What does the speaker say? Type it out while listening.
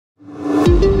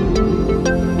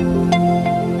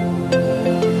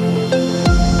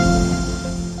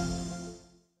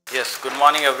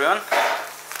morning everyone.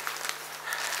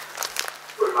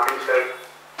 Good morning, sir.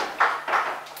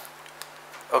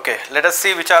 Okay, let us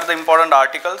see which are the important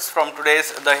articles from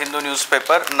today's The Hindu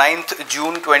newspaper, 9th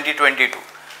June 2022.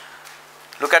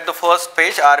 Look at the first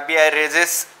page. RBI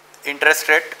raises interest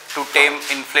rate to tame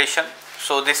inflation.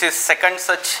 So this is second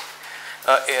such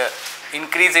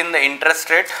increase in the interest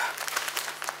rate.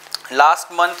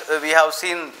 Last month we have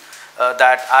seen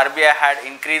that RBI had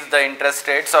increased the interest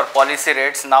rates or policy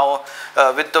rates. Now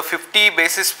with the 50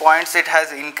 basis points it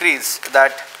has increased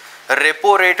that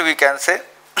repo rate, we can say.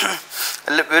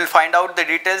 We will find out the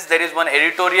details. There is one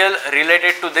editorial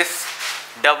related to this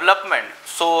development.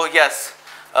 So yes,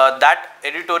 that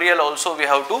editorial also we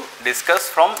have to discuss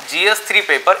from GS3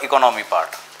 paper economy part.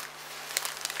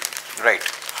 Right.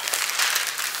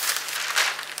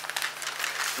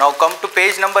 Now come to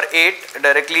page number 8,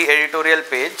 directly editorial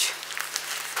page.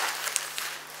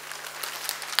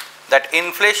 That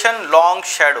inflation long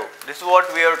shadow. This is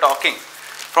what we are talking.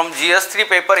 From GS3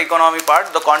 paper economy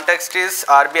part, the context is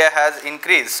RBI has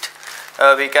increased,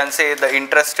 we can say, the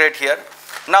interest rate here.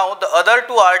 Now the other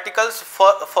two articles,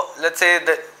 for let's say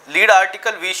the lead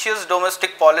article, vicious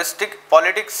domestic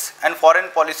politics and foreign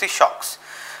policy shocks.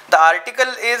 The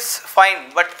article is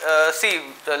fine, but see,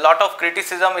 a lot of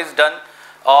criticism is done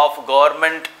of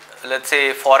government, let's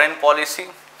say, foreign policy,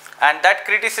 and that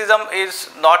criticism is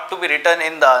not to be written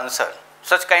in the answer.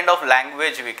 Such kind of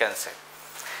language, we can say.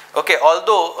 Okay,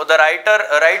 although the writer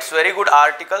writes very good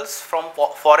articles from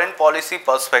foreign policy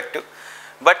perspective,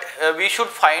 but we should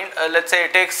find, let's say,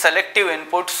 take selective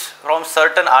inputs from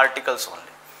certain articles only.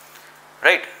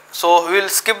 Right. So we will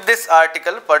skip this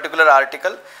article, particular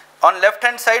article. On left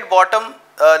hand side bottom,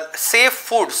 safe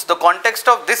foods. The context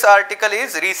of this article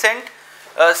is recent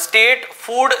state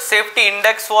food safety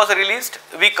index was released.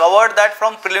 We covered that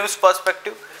from prelims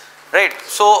perspective, right?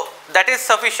 So that is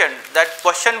sufficient. That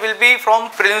question will be from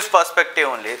prelims perspective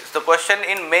only. The question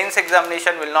in mains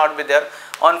examination will not be there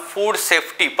on food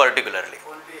safety particularly.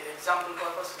 Only example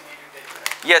purpose we need to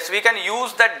take that. Yes, we can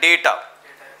use that data,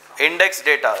 index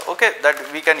data. Okay, that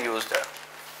we can use there.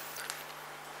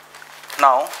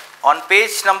 Now on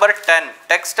page number 10,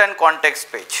 text and context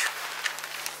page.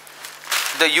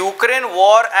 The Ukraine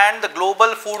war and the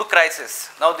global food crisis.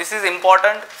 Now this is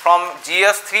important from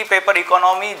GS3 paper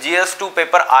economy, GS2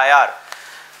 paper IR.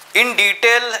 In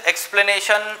detail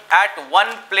explanation at one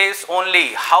place only,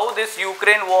 how this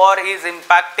Ukraine war is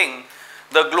impacting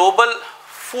the global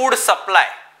food supply.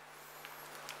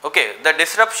 Okay, the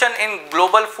disruption in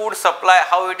global food supply,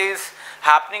 how it is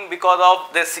happening because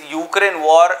of this Ukraine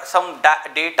war. Some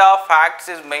data facts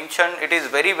is mentioned. It is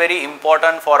very, very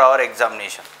important for our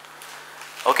examination.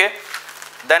 Okay,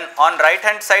 then on right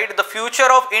hand side, the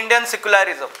future of Indian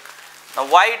secularism. Now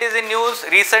why it is in news?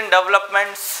 Recent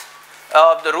developments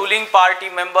of the ruling party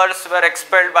members were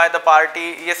expelled by the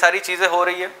party. ये सारी चीजें हो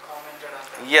रही है.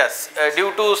 Yes,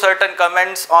 due to certain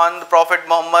comments on the Prophet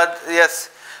Muhammad, yes,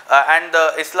 and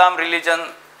the Islam religion,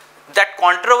 that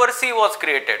controversy was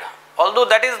created. Although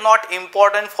that is not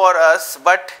important for us,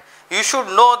 but you should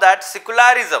know that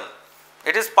secularism,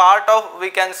 it is part of,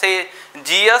 we can say,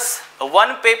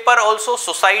 GS1 paper also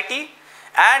society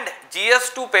and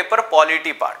GS2 paper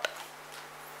polity part.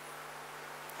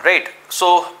 Right.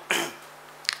 So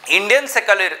Indian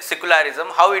secularism,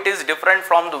 how it is different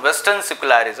from the Western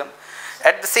secularism.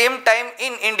 At the same time,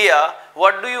 in India,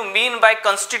 what do you mean by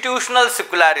constitutional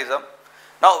secularism?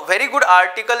 Now very good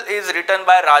article is written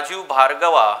by Rajiv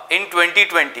Bhargava in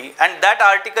 2020, and that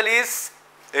article is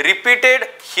repeated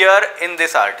here in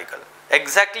this article.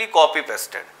 Exactly copy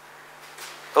pasted.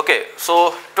 Okay,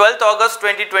 so 12th August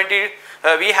 2020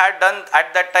 we had done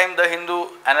at that time the Hindu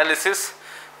analysis.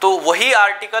 तो वही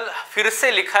article फिर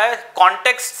से लिखा है,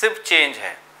 context सिर्फ change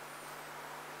है.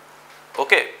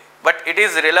 Okay, but it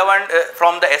is relevant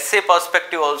from the essay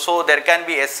perspective also. There can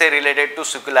be essay related to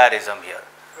secularism here.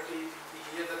 But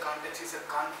here the context is a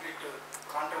conflict,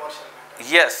 controversial matter.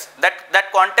 Yes,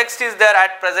 that context is there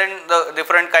at present. The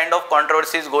different kind of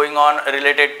controversies going on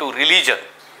related to religion,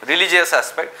 religious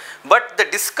aspect, but the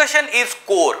discussion is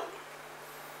core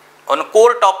on a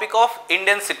core topic of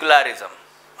Indian secularism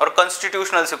or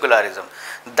constitutional secularism.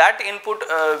 That input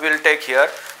will take here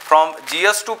from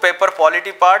GS2 paper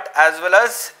polity part as well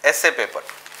as essay paper.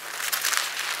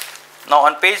 Now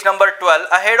on page number 12,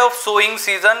 ahead of sowing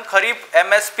season, Kharif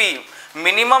MSP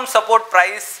minimum support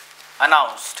price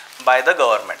announced by the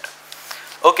government.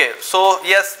 Okay, so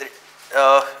yes,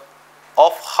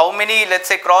 of how many, let's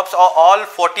say, crops, or all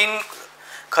 14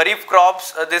 Kharif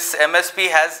crops, this MSP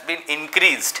has been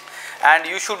increased. And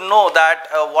you should know that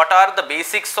what are the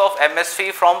basics of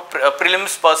MSP from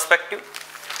prelims perspective,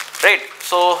 right?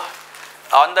 So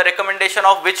on the recommendation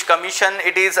of which commission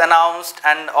it is announced,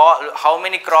 and how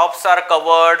many crops are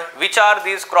covered, which are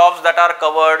these crops that are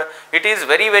covered. It is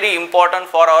very, very important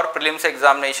for our prelims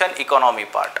examination economy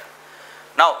part.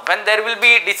 Now, when there will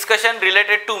be discussion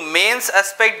related to mains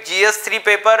aspect, GS3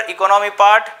 paper economy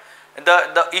part,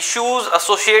 the issues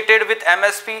associated with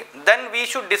MSP, then we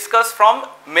should discuss from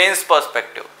mains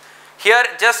perspective. Here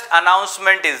just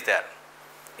announcement is there.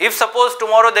 If suppose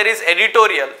tomorrow there is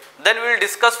editorial, then we will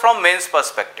discuss from mains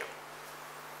perspective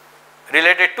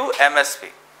related to MSP.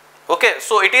 Okay,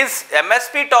 so it is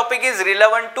MSP topic is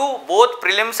relevant to both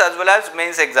prelims as well as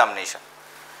mains examination.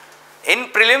 In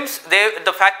prelims,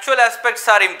 the factual aspects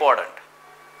are important,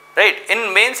 right?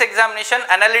 In mains examination,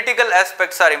 analytical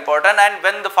aspects are important, and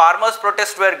when the farmers'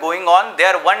 protests were going on,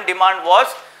 their one demand was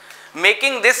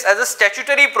making this as a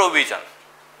statutory provision.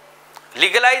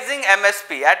 Legalizing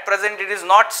MSP, at present it is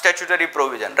not statutory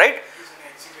provision, right?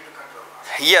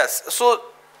 Yes, so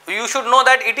you should know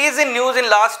that it is in news in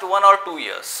last 1 or 2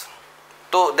 years.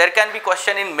 So there can be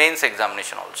question in mains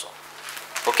examination also.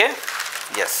 Okay?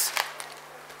 Yes.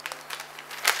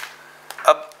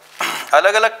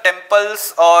 अलग अलग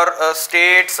temples और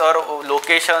states और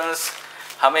locations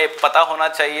हमें पता होना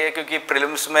चाहिए, क्योंकि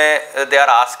prelims में they are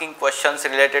asking questions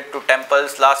related to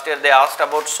temples. Last year they asked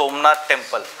about Somnath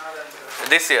temple,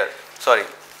 this year sorry,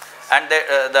 and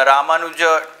the Ramanuj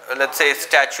let's say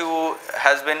statue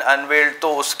has been unveiled,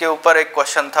 तो उसके ऊपर एक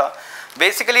क्वेश्चन था.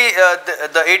 Basically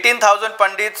the 18,000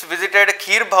 pandits visited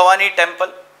kheer Bhavani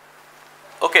temple.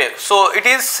 Okay, so it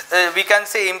is we can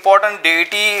say important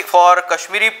deity for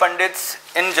Kashmiri Pandits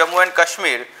in Jammu and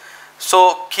Kashmir. So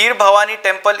Kheer Bhavani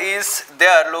temple is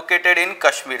there located in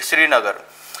Kashmir, Srinagar.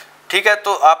 ठीक है,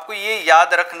 तो आपको ये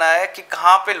याद रखना है कि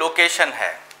कहाँ पे लोकेशन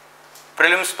है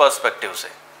प्रीलिम्स पर्सपेक्टिव से.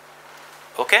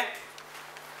 Okay,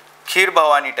 Kheer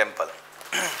Bhavani temple,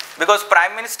 because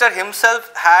Prime Minister himself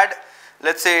had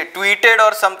let's say tweeted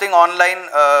or something online.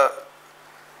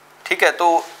 ठीक है, तो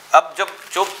अब जब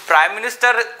जो प्राइम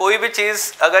मिनिस्टर कोई भी चीज़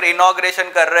अगर इनॉग्रेशन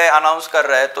कर रहे हैं, अनाउंस कर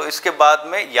रहे हैं, तो इसके बाद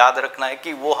में याद रखना है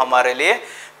कि वो हमारे लिए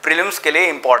प्रीलिम्स के लिए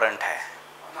इम्पॉर्टेंट है.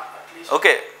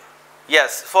 Okay,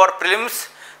 yes, for prelims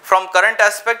from current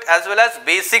aspect as well as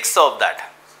basics of that.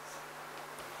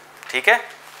 ठीक है,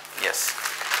 yes.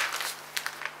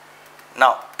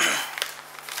 Now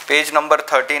page number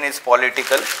 13 is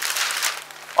political.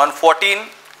 On 14,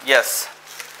 yes,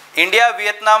 India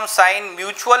Vietnam sign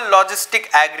mutual logistic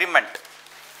agreement.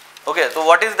 Okay, so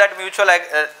what is that mutual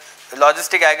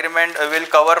logistic agreement? Will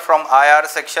cover from IR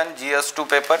section GS2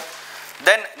 paper.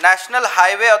 Then National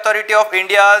Highway Authority of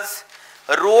India's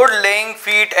road laying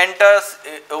feat enters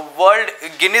World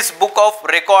Guinness Book of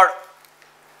Record.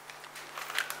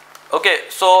 Okay,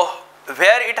 so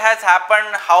where it has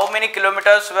happened, how many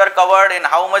kilometers were covered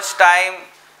in how much time?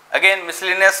 Again,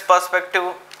 miscellaneous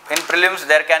perspective in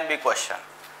prelims there can be question.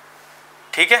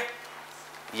 ठीक है,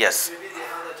 yes. Maybe they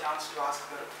have the chance to ask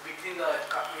between the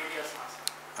areas.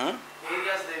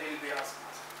 Areas they will be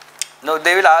asking. No,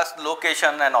 they will ask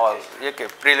location and all. Okay,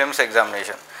 prelims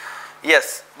examination.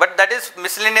 Yes, but that is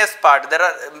miscellaneous part. There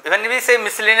are, when we say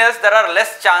miscellaneous, there are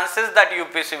less chances that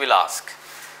UPSC will ask,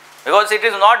 because it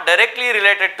is not directly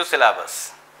related to syllabus.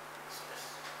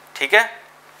 ठीक है,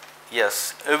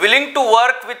 yes. Willing to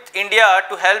work with India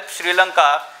to help Sri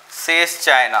Lanka, says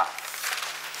China.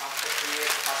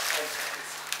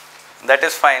 That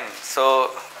is fine. So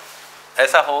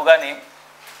ऐसा होगा नहीं,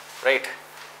 right?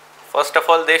 First of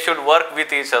all, they should work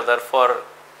with each other for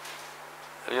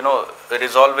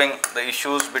resolving the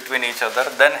issues between each other,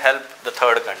 then help the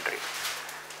third country.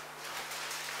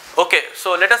 Okay,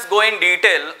 so let us go in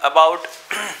detail about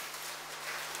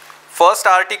first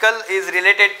article is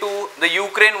related to the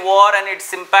Ukraine war and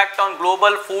its impact on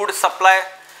global food supply,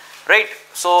 right?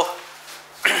 So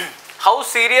how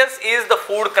serious is the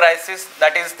food crisis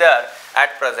that is there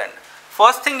at present?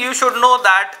 First thing you should know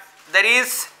that there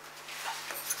is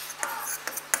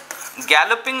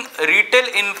galloping retail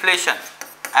inflation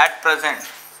at present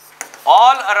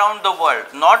all around the world,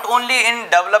 not only in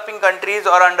developing countries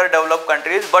or underdeveloped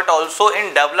countries, but also in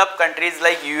developed countries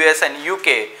like US and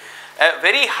UK.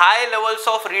 Very high levels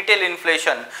of retail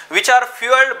inflation which are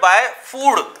fueled by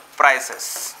food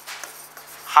prices,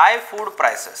 high food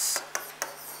prices.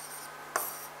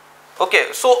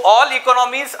 Okay, so all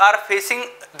economies are facing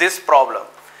this problem.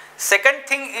 Second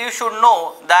thing you should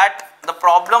know that the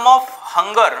problem of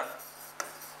hunger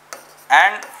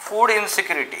and food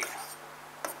insecurity,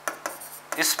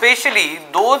 especially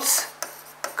those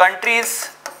countries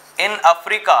in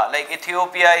Africa like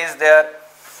Ethiopia is there,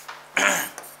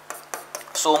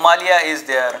 Somalia is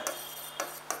there,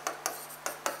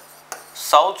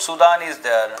 South Sudan is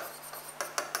there,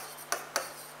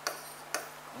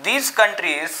 these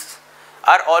countries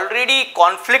are already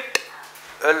conflict,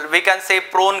 we can say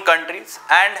prone countries,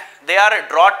 and they are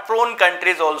drought prone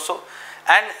countries also,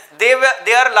 and they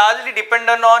are largely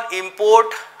dependent on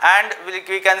import and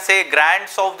we can say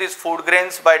grants of these food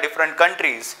grains by different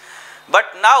countries. But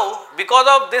now because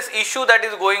of this issue that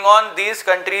is going on, these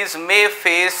countries may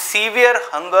face severe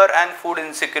hunger and food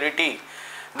insecurity.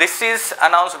 This is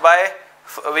announced by,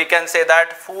 we can say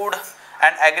that, Food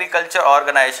and Agriculture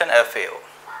Organization, FAO.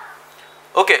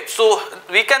 Okay, so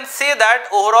we can say that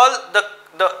overall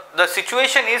the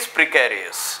situation is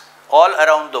precarious all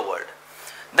around the world.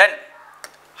 Then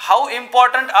how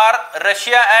important are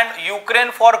Russia and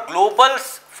Ukraine for global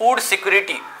food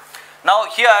security? Now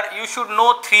here you should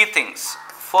know three things.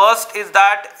 First is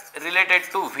that related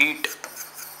to wheat.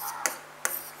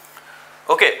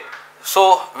 Okay,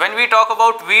 so when we talk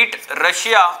about wheat,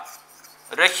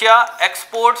 Russia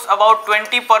exports about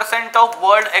 20% of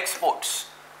world exports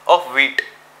of wheat,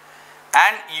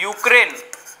 and Ukraine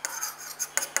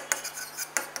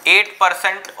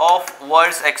 8% of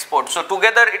world's export. So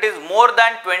together it is more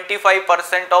than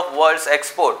 25% of world's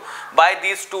export by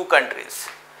these two countries.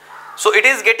 So it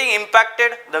is getting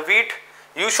impacted, the wheat.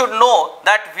 You should know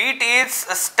that wheat is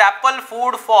a staple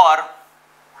food for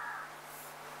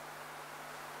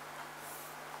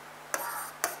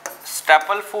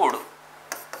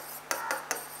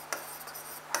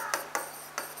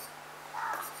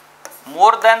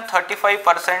more than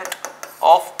 35%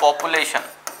 of population,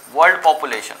 world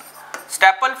population.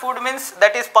 Staple food means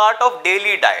that is part of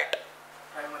daily diet.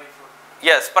 Primary food.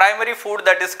 Yes, primary food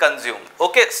that is consumed.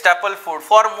 Okay, staple food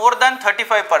for more than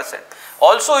 35%.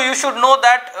 Also you should know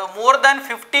that more than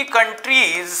 50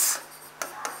 countries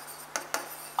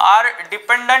are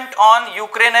dependent on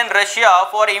Ukraine and Russia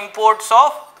for imports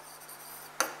of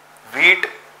wheat.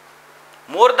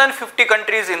 More than 50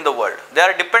 countries in the world, they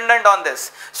are dependent on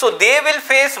this. So they will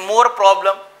face more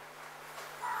problem.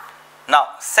 Now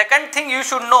second thing you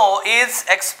should know is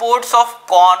exports of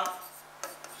corn.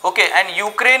 Okay, and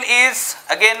Ukraine is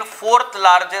again fourth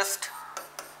largest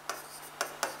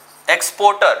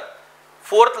exporter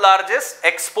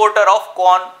of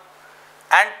corn,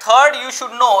 and third you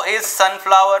should know is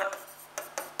sunflower.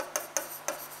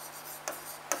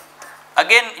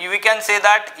 Again we can say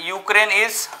that Ukraine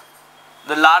is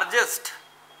the largest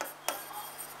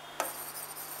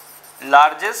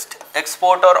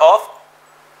exporter of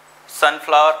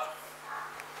sunflower.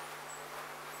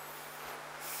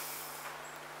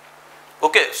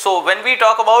 Okay, so when we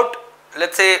talk about,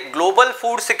 let's say, global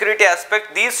food security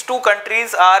aspect, these two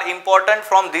countries are important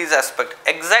from these aspect.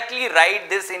 Exactly write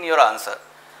this in your answer.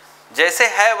 जैसे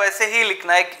है वैसे ही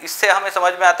लिखना है, इससे हमें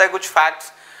समझ में आता है कुछ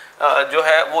facts जो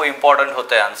है वो important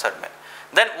होते हैं आंसर में.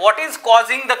 Then what is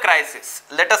causing the crisis?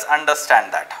 Let us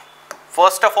understand that.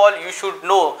 First of all, you should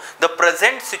know the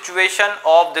present situation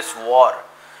of this war.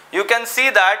 You can see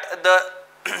that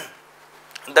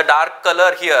the dark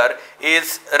color here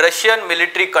is Russian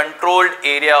military controlled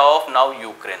area of now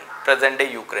Ukraine, present day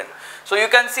Ukraine. So you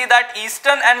can see that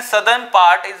eastern and southern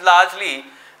part is largely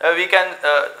we can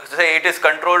say it is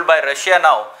controlled by Russia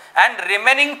now, and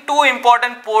remaining two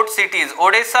important port cities,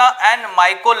 Odessa and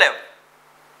Mykolaiv,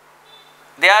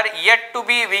 they are yet to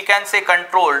be, we can say,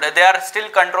 controlled. They are still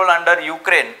controlled under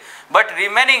Ukraine, but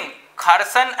remaining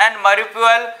Kherson and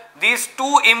Mariupol, these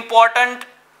two important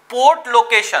port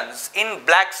locations in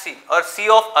Black Sea or Sea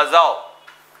of Azov.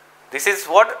 This is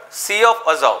what? Sea of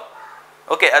Azov.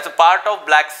 Okay, as a part of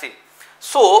Black Sea.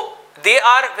 So they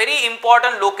are very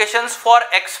important locations for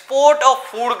export of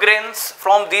food grains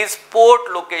from these port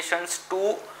locations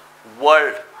to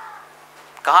world.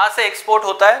 कहाँ से export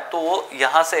होता है? तो वो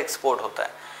यहाँ से export होता है.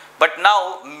 But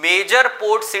now major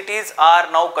port cities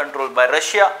are now controlled by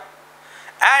Russia,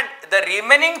 and the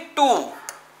remaining two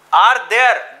are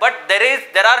there, but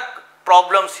there are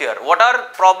problems here. What are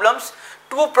problems?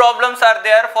 Two problems are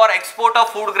there for export of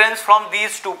food grains from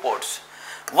these two ports.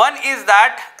 One is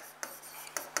that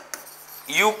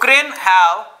Ukraine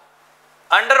have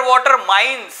underwater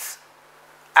mines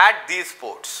at these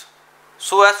ports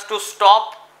so as to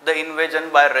stop the invasion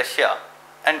by Russia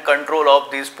and control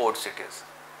of these port cities.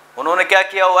 उन्होंने क्या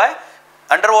किया हुआ है?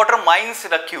 Underwater mines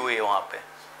रखी हुई है वहाँ पे.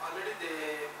 Already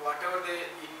whatever the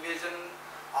invasion,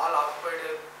 all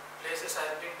occupied places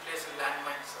have been placed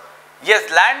landmines.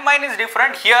 Yes, landmine is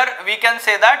different. Here we can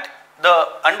say that the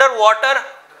underwater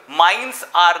mines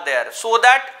are there, so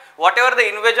that whatever the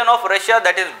invasion of Russia,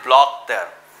 that is blocked there.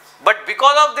 But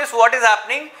because of this, what is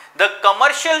happening? The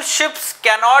commercial ships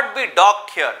cannot be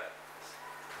docked here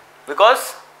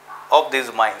because of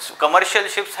these mines. Commercial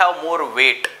ships have more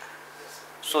weight,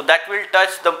 so that will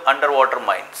touch the underwater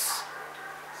mines.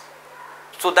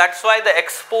 So that's why the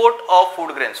export of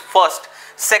food grains first.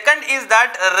 Second is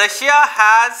that Russia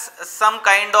has some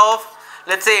kind of,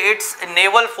 let's say, its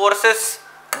naval forces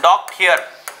docked here.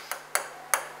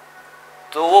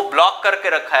 तो वो block करके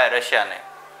रखा है Russia ने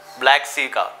black सी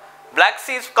का. Black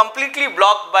Sea is completely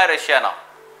blocked by Russia now.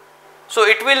 So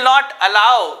it will not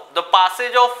allow the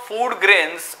passage of food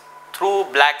grains through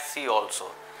Black Sea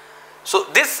also. So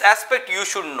this aspect you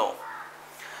should know.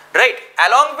 Right.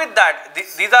 Along with that,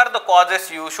 these are the causes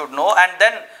you should know, and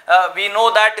then we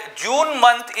know that June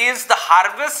month is the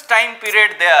harvest time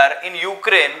period there in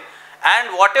Ukraine,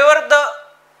 and whatever the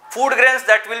food grains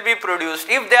that will be produced,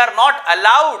 if they are not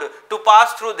allowed to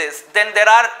pass through this, then there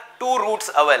are two routes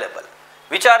available.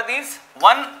 Which are these?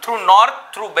 One through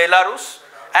north through Belarus,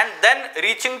 and then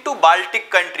reaching to Baltic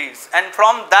countries, and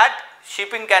from that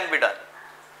shipping can be done.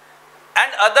 And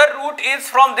other route is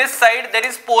from this side, there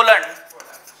is Poland.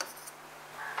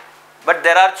 But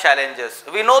there are challenges.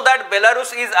 We know that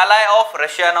Belarus is ally of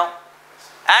Russia now,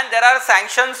 and there are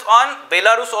sanctions on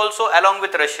Belarus also along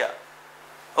with Russia.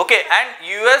 Okay, and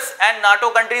US and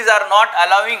NATO countries are not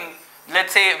allowing,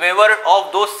 let's say, waiver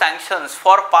of those sanctions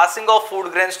for passing of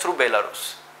food grains through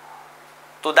Belarus.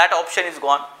 So that option is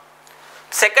gone.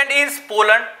 Second is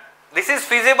Poland. This is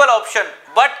feasible option,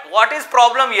 but what is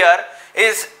problem here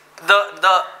is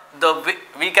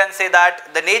we can say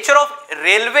that the nature of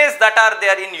railways that are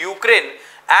there in Ukraine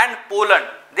and Poland,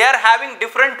 they are having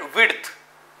different width.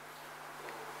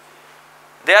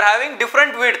 They are having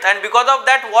different width, and because of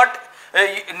that, what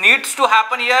needs to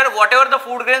happen here, whatever the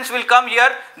food grains will come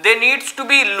here, they needs to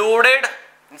be loaded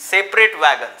in separate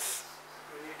wagons.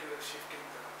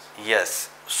 Yes.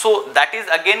 So that is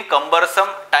again cumbersome,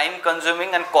 time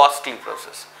consuming and costly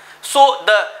process. So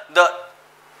the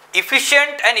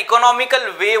efficient and economical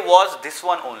way was this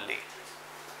one only.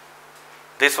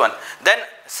 This one. Then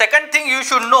second thing you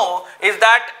should know is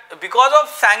that because of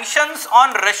sanctions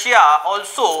on Russia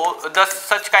also,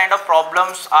 such kind of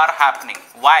problems are happening.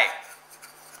 Why?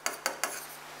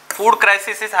 Food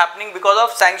crisis is happening because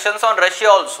of sanctions on Russia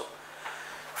also.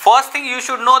 First thing you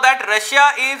should know that Russia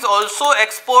is also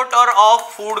exporter of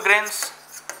food grains.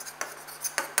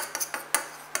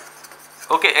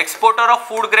 Okay, exporter of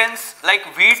food grains like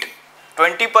wheat,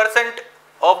 20%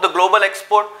 of the global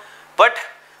export. But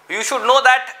you should know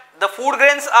that the food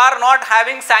grains are not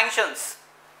having sanctions.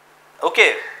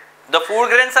 Okay, the food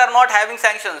grains are not having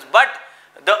sanctions, but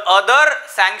the other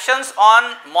sanctions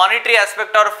on monetary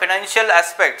aspect or financial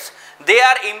aspects, they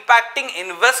are impacting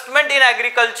investment in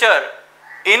agriculture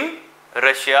in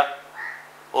Russia.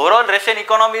 Overall, Russian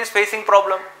economy is facing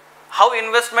problem. How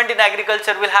investment in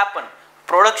agriculture will happen?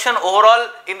 Production overall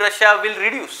in Russia will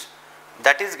reduce.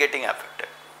 That is getting affected.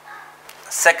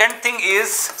 Second thing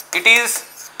is, it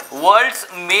is world's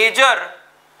major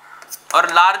or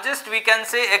largest, we can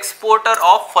say, exporter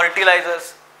of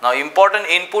fertilizers. Now, important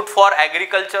input for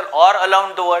agriculture all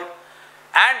around the world.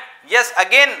 And yes,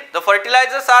 again, the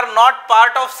fertilizers are not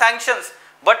part of sanctions,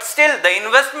 but still the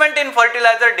investment in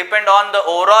fertilizer depend on the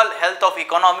overall health of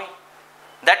economy.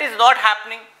 That is not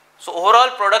happening. So overall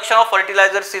production of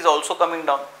fertilizers is also coming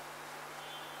down.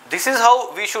 This is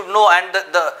how we should know, and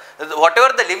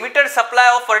whatever the limited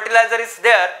supply of fertilizer is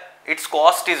there, its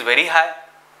cost is very high.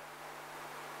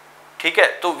 Okay?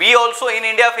 So we also in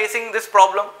India facing this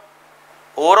problem.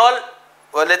 Overall,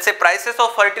 let's say prices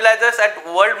of fertilizers at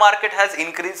world market has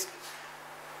increased.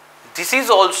 This is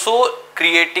also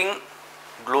creating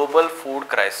global food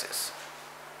crisis.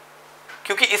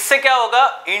 क्योंकि इससे क्या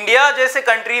होगा, India जैसे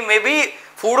country में भी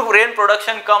food grain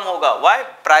production कम होगा. Why?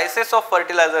 Prices of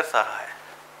fertilizers are high.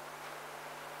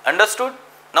 Understood?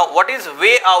 Now, what is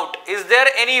way out? Is there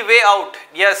any way out?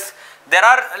 Yes, there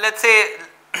are, let's say,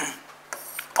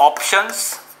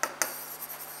 options.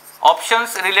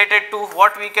 Options related to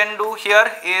what we can do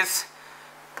here is,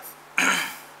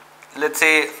 let's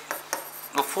say,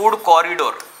 the food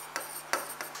corridor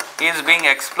is being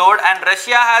explored, and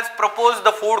Russia has proposed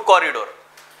the food corridor.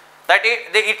 That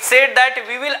it said that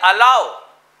we will allow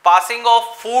passing of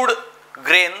food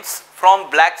grains from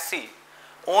Black Sea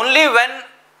only when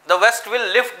the West will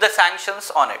lift the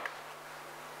sanctions on it.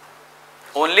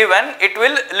 Only when it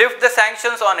will lift the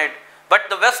sanctions on it. But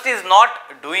the West is not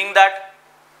doing that.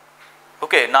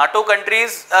 Okay, NATO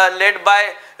countries led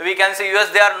by, we can say, US,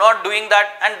 they are not doing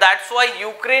that, and that's why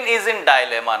Ukraine is in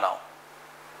dilemma now.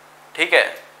 ठीक है,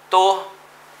 तो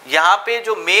यहाँ पे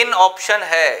जो main option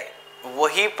है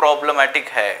वही problematic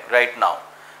है right now.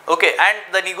 Okay, and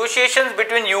the negotiations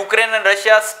between Ukraine and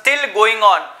Russia still going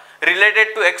on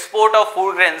related to export of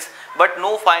food grains, but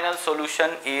no final solution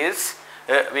is,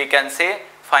 we can say,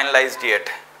 finalized yet.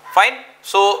 Fine.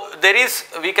 So there is,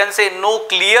 we can say, no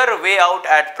clear way out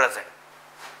at present.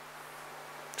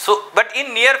 So, but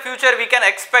in near future we can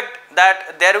expect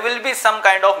that there will be some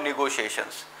kind of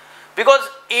negotiations, because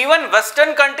even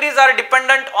Western countries are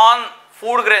dependent on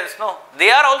food grains, no, they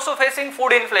are also facing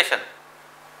food inflation.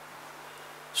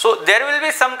 So there will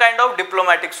be some kind of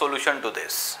diplomatic solution to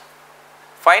this.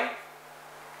 Fine.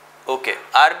 Okay.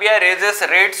 RBI raises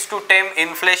rates to tame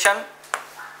inflation.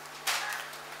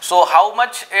 So how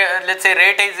much, let's say,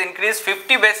 rate is increased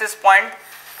 50 basis point,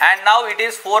 and now it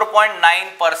is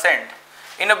 4.9%.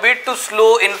 In a bid to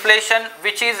slow inflation,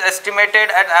 which is estimated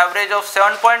at average of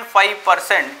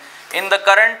 7.5% in the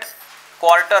current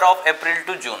quarter of April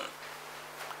to June.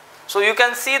 So you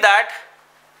can see that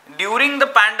during the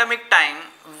pandemic time,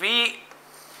 we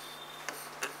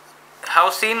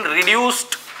have seen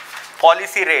reduced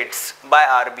policy rates by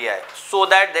RBI, so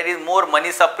that there is more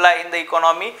money supply in the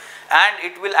economy and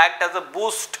it will act as a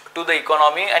boost to the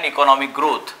economy and economic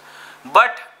growth.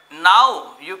 But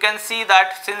now you can see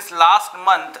that since last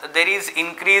month there is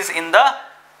increase in the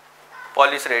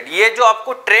policy rate. ये जो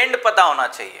आपको trend पता होना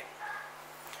चाहिए.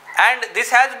 And this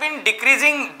has been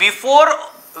decreasing before,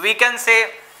 we can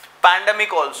say,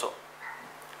 pandemic also.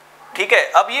 ठीक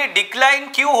है. अब ये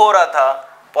decline क्यों हो रहा था?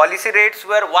 Policy rates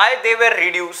were, why they were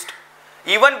reduced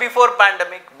even before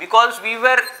pandemic? Because we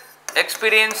were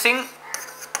experiencing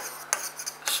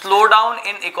slowdown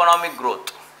in economic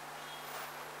growth.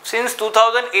 Since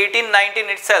 2018-19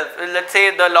 itself, let's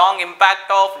say, the long impact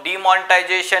of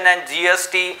demonetization and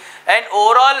GST and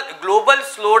overall global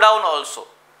slowdown also.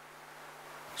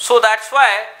 So that's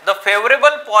why the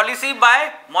favorable policy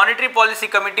by Monetary Policy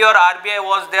Committee or RBI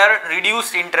was there,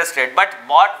 reduced interest rate. But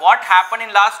what happened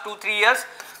in last 2-3 years?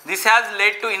 This has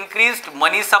led to increased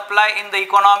money supply in the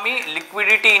economy,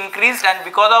 liquidity increased, and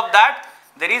because of that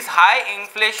there is high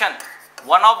inflation,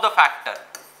 one of the factor.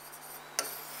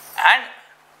 And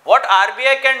what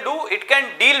RBI can do, it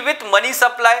can deal with money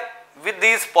supply with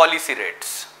these policy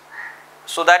rates.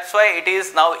 So that's why it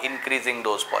is now increasing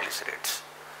those policy rates.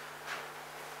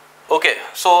 Okay,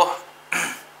 so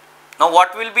now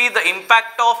what will be the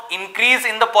impact of increase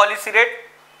in the policy rate?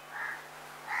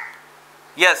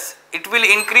 Yes, it will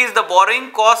increase the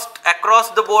borrowing cost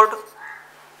across the board.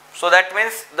 So that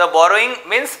means the borrowing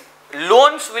means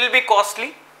loans will be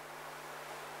costly,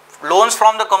 loans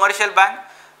from the commercial bank,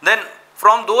 then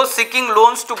from those seeking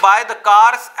loans to buy the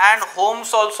cars and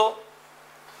homes also,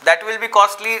 that will be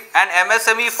costly, and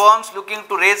MSME firms looking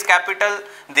to raise capital,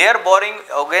 their borrowing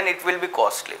again it will be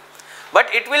costly. But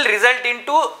it will result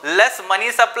into less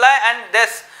money supply, and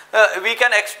this we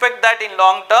can expect that in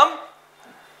long term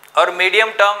or medium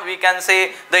term, we can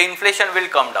say the inflation will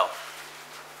come down.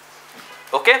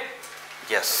 Okay?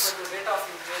 Yes. But the rate of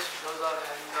interest, those are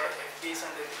in the FDs,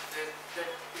 and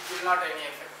it will not any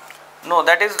effect. No,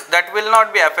 that will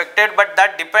not be affected, but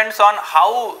that depends on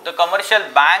how the commercial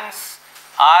banks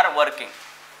are working.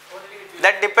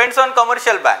 That depends on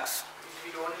commercial banks.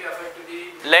 It will only affect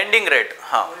the lending rate.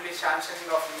 only sanctioning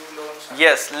of new loans.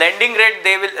 Yes, lending rate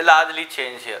they will largely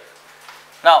change here.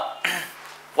 Now,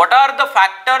 what are the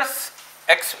factors,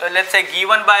 let's say,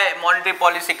 given by Monetary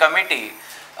Policy Committee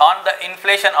on the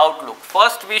inflation outlook?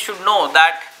 First, we should know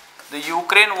that the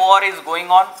Ukraine war is going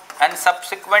on and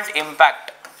subsequent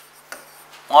impact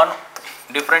on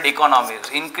different economies.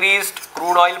 Increased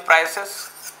crude oil prices,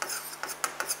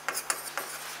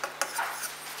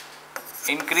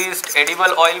 increased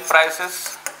edible oil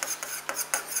prices,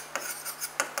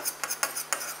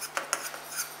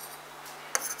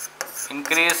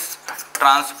 increased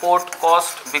transport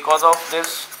cost because of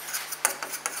this,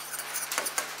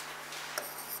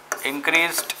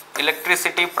 increased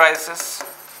electricity prices,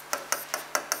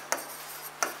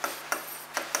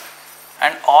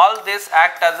 and all this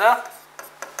act as a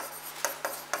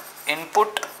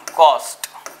input cost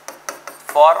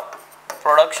for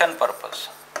production purpose.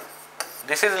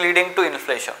 This is leading to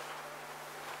inflation.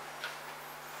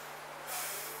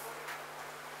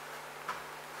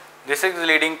 This is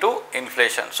leading to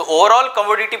inflation. So overall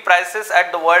commodity prices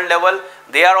at the world level,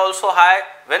 they are also high.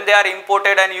 When they are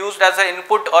imported and used as an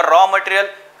input or raw material,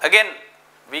 again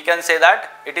we can say that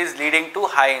it is leading to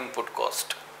high input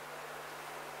cost.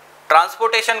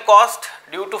 Transportation cost,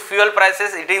 due to fuel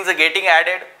prices, it is getting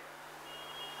added.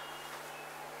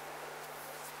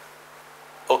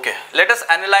 Okay, let us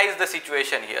analyze the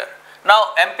situation here.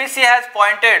 Now, MPC has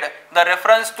pointed the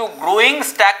reference to growing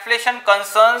stagflation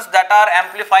concerns that are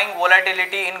amplifying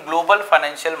volatility in global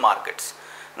financial markets.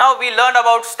 Now, we learned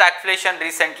about stagflation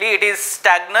recently. It is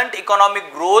stagnant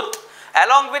economic growth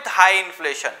along with high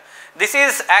inflation. This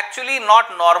is actually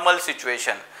not normal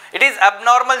situation. It is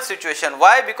abnormal situation.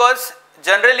 Why? Because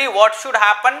generally what should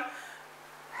happen?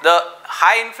 The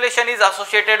high inflation is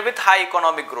associated with high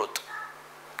economic growth.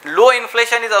 Low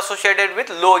inflation is associated with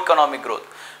low economic growth.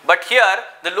 But here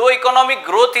the low economic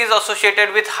growth is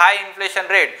associated with high inflation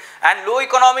rate, and low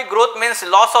economic growth means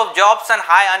loss of jobs and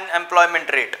high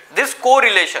unemployment rate. This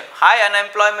correlation, high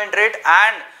unemployment rate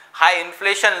and high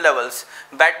inflation levels,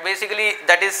 but basically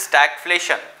that is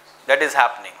stagflation that is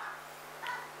happening.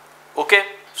 Okay,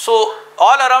 so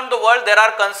all around the world there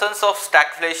are concerns of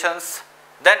stagflations.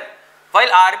 Then while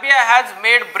RBI has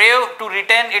made brave to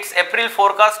retain its April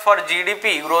forecast for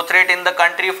GDP growth rate in the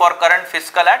country for current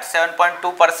fiscal at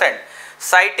 7.2%,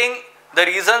 citing the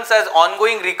reasons as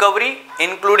ongoing recovery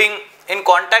including in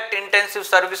contact intensive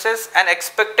services and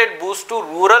expected boost to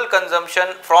rural consumption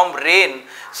from rain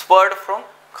spurred from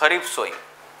Kharif sowing.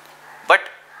 But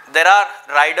there are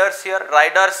riders here,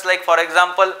 riders like for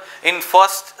example in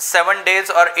first 7 days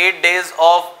or 8 days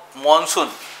of monsoon,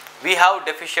 we have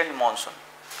deficient monsoon.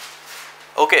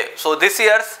 Okay, so this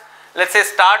year's, let's say,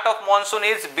 start of monsoon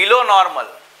is below normal,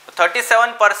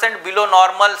 37% below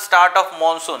normal start of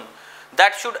monsoon.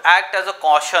 That should act as a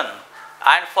caution,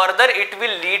 and further it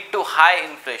will lead to high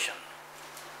inflation.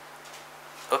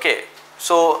 Okay,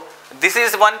 so this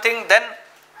is one thing. Then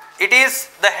it is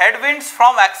the headwinds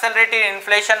from accelerated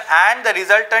inflation and the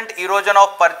resultant erosion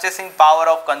of purchasing power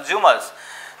of consumers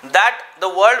that the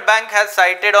World Bank has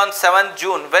cited on 7th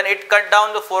June when it cut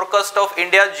down the forecast of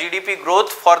India's GDP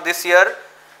growth for this year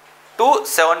to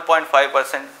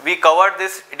 7.5%. We covered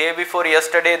this day before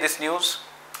yesterday, this news.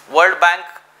 World Bank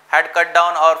had cut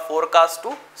down our forecast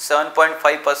to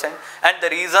 7.5%, and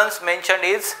the reasons mentioned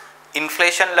is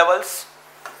inflation levels,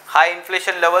 high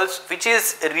inflation levels, which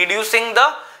is reducing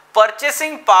the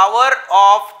purchasing power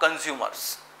of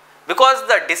consumers, because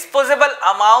the disposable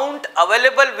amount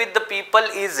available with the people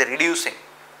is reducing,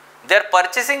 their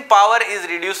purchasing power is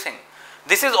reducing.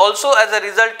 This is also as a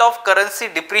result of currency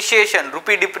depreciation,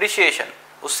 rupee depreciation.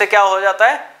 उससे क्या हो जाता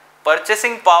है?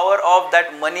 Purchasing power of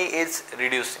that money is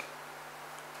reducing.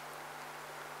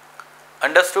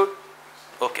 Understood?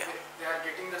 Okay. They are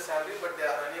getting the salary, but they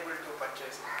are unable to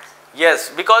purchase. Yes,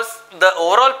 because the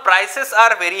overall prices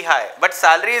are very high, but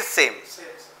salary is same.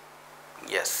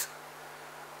 Yes.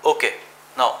 Okay,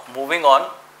 now moving on.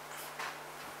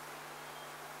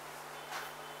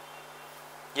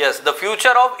 Yes, the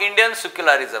future of Indian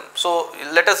secularism. So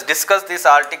let us discuss this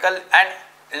article, and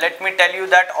let me tell you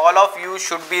that all of you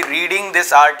should be reading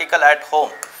this article at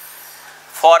home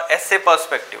for essay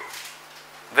perspective.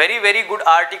 Very very good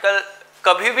article.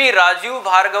 कभी भी राजीव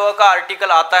भार्गव का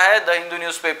article आता है the Hindu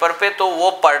newspaper पे तो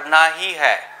वो पढ़ना ही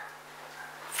है.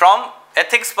 From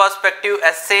ethics perspective,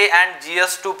 essay and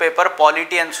GS2 paper,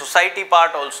 polity and society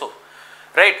part also,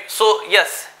 right? So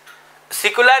yes,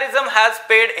 secularism has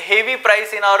paid heavy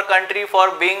price in our country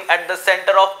for being at the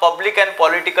center of public and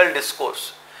political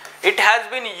discourse. It has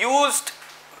been used,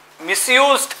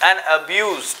 misused and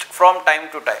abused from time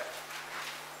to time.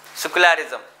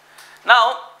 Secularism.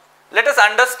 Now let us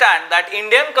understand that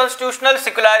Indian constitutional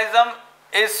secularism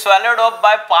is swallowed up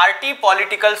by party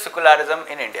political secularism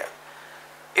in India.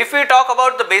 If we talk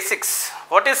about the basics,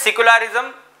 what is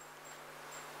secularism?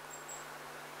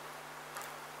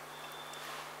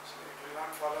 So it will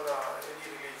not follow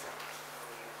any religion.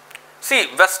 See,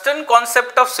 Western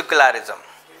concept of secularism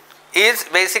is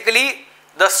basically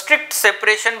the strict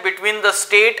separation between the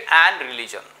state and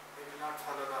religion. They will not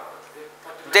follow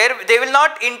the They will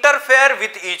not interfere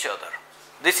with each other.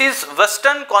 This is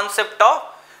Western concept of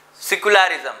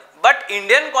secularism. But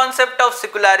Indian concept of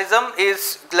secularism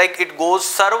is like it goes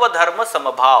sarva dharma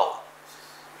samabhav.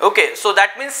 Okay, so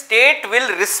that means state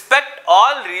will respect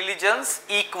all religions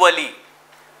equally.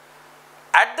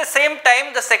 At the same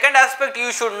time, the second aspect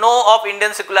you should know of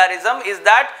Indian secularism is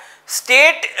that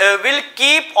state will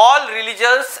keep all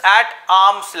religions at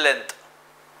arm's length.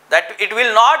 That it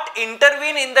will not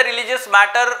intervene in the religious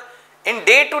matter in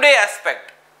day-to-day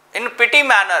aspect, in petty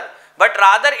manner, but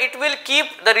rather it will keep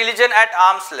the religion at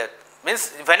arm's length.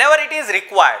 Means whenever it is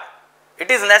required,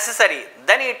 it is necessary,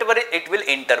 then it will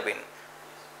intervene.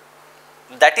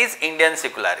 That is Indian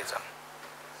secularism.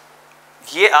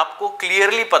 ये आपको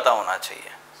clearly पता होना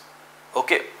चाहिए.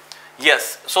 Okay.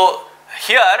 Yes. So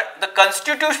here the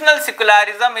constitutional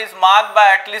secularism is marked by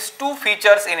at least two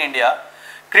features in India.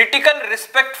 Critical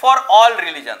respect for all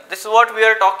religion. This is what we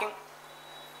are talking.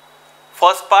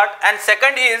 First part, and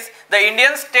second is the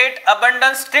Indian state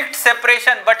abandons strict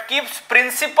separation but keeps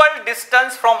principled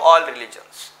distance from all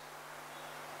religions.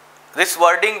 This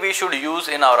wording we should use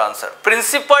in our answer.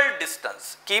 Principled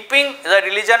distance, keeping the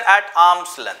religion at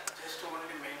arm's length. just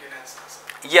only maintenance.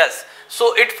 Yes.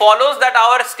 So it follows that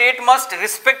our state must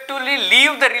respectively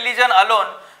leave the religion alone,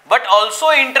 but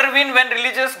also intervene when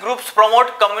religious groups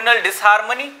promote communal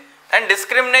disharmony and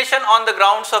discrimination on the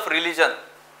grounds of religion.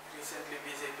 Recently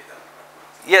BJP done.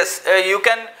 Yes, you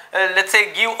can let's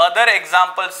say give other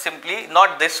examples simply,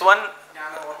 not this one.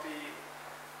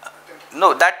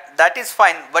 No, that is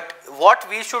fine, but what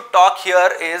we should talk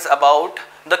here is about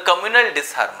the communal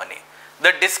disharmony,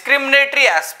 the discriminatory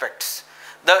aspects,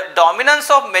 the dominance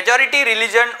of majority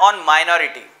religion on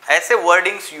minority. ऐसे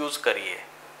wordings use करिए,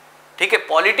 ठीक है?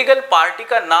 Political party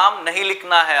का नाम नहीं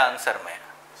लिखना है answer में,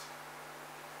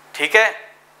 ठीक है?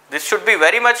 This should be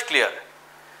very much clear.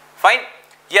 Fine.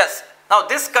 Yes. Now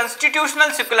this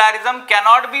constitutional secularism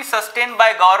cannot be sustained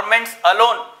by governments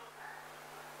alone.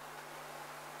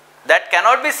 That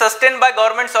cannot be sustained by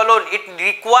governments alone. It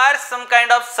requires some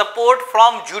kind of support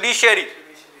from judiciary.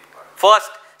 First.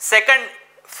 Second,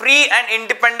 free and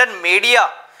independent media.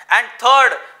 And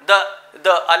third,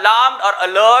 the alarmed or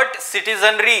alert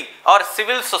citizenry or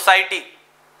civil society.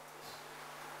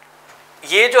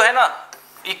 ये जो है ना,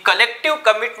 ये collective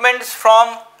commitments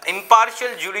from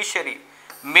impartial judiciary,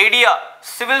 media,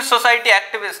 civil society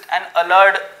activists and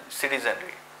alert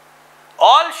citizenry.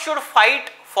 All should fight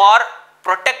for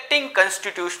protecting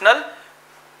constitutional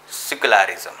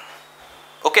secularism.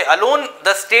 Okay, alone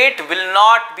the state will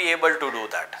not be able to do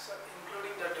that. So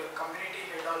including that community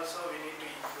head also we need to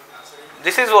include.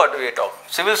 This is what we talk,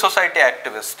 civil society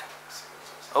activist.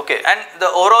 Okay, and the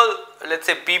overall, let's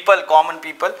say people, common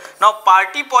people. Now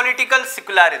party political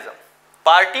secularism.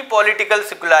 Party political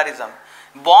secularism,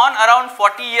 born around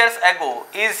 40 years ago,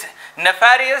 is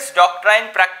nefarious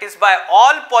doctrine practiced by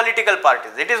all political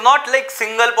parties. It is not like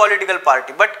single political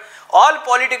party, but all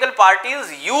political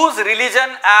parties use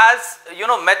religion as, you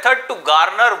know, method to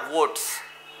garner votes.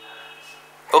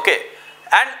 Okay,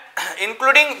 and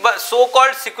including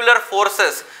so-called secular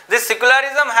forces. This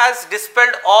secularism has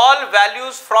dispelled all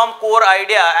values from core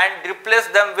idea and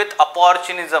replaced them with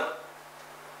opportunism.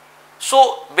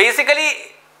 So basically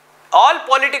all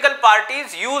political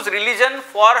parties use religion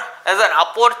as an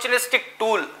opportunistic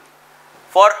tool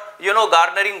for, you know,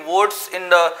 garnering votes in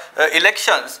the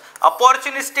elections.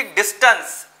 Opportunistic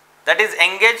distance, that is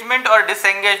engagement or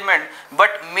disengagement, but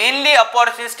mainly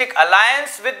opportunistic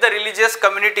alliance with the religious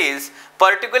communities,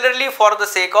 particularly for the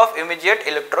sake of immediate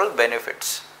electoral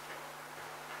benefits.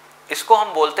 इसको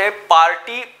हम बोलते हैं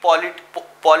party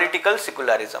political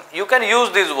secularism. You can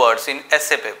use these words in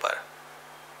essay paper.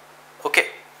 Okay.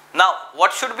 Now,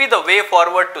 what should be the way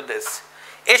forward to this?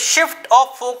 A shift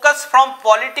of focus from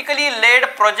politically led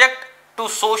project to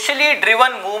socially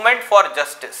driven movement for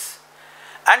justice.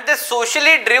 And this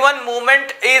socially driven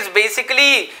movement is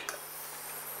basically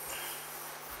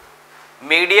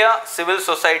media, civil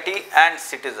society and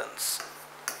citizens.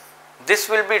 This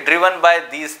will be driven by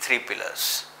these three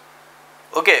pillars.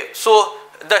 Okay, so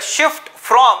the shift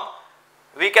from,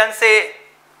 we can say,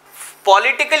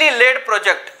 politically led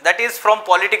project, that is from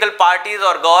political parties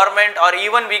or government or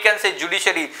even we can say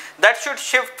judiciary, that should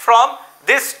shift from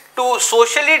this to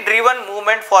socially driven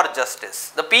movement for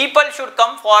justice. The people should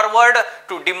come forward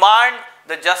to demand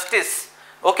the justice.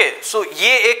 Okay, so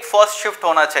ये एक first shift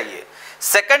होना चाहिए.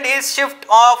 Second is shift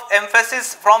of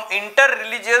emphasis from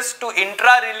inter-religious to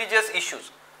intra-religious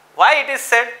issues. Why it is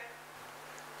said?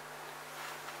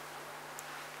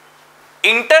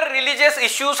 Inter-religious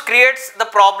issues creates the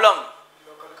problem.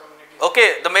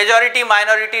 Okay, the majority,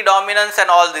 minority, dominance and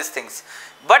all these things.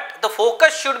 But the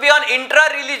focus should be on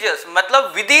intra-religious,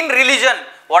 matlab within religion,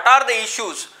 what are the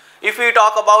issues? If we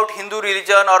talk about Hindu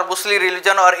religion or Muslim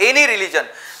religion or any religion,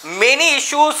 many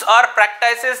issues or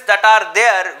practices that are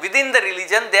there within the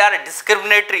religion, they are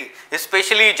discriminatory,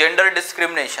 especially gender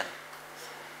discrimination.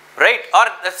 Right? Or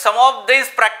some of these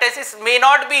practices may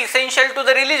not be essential to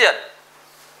the religion.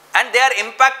 And they are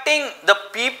impacting the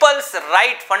people's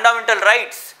right, fundamental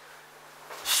rights.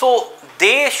 So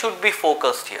they should be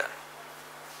focused here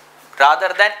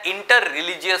rather than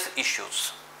inter-religious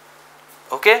issues.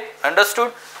 Okay,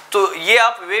 understood? So ये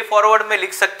आप way forward में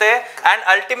लिख सकते हैं. And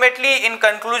ultimately in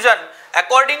conclusion,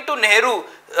 according to Nehru,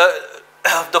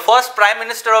 the first Prime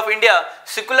Minister of India,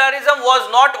 secularism was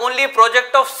not only a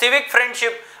project of civic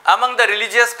friendship among the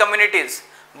religious communities,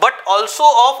 but also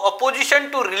of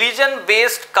opposition to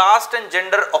religion-based caste and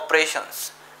gender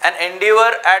oppressions, an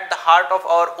endeavor at the heart of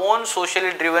our own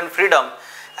socially driven freedom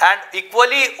and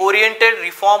equally oriented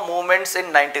reform movements in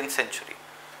 19th century.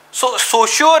 So,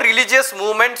 socio-religious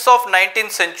movements of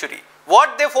 19th century,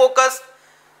 what they focus?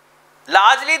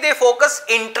 Largely they focus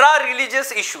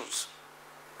intra-religious issues.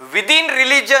 Within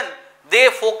religion, they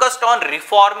focused on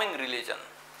reforming religion.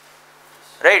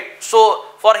 Right? So,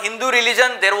 for Hindu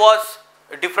religion, there was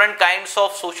different kinds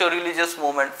of socio-religious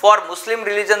movement. For Muslim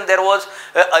religion, there was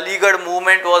Aligarh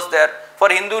movement was there. For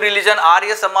Hindu religion,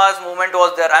 Arya Samaj movement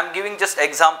was there. I am giving just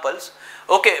examples.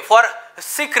 Okay, for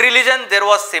Sikh religion, there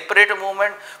was separate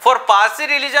movement. For Parsi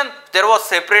religion, there was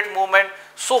separate movement.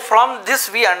 So from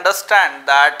this we understand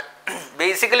that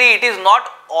basically it is not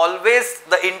always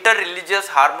the inter-religious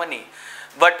harmony,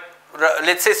 but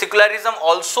let's say secularism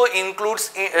also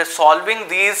includes solving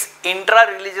these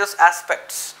intra-religious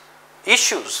aspects,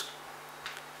 issues.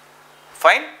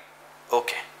 Fine?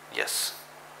 Okay, yes.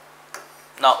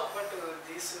 Now, but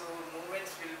these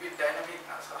movements will be dynamic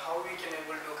now, so how we can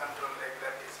able to control like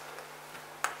that is?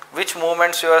 Which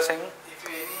movements you are saying? If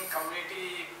any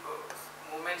community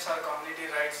movements or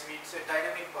community rights, it's a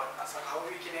dynamic part, so how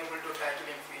we can able to tackle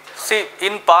in future? See,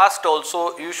 in past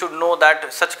also you should know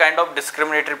that such kind of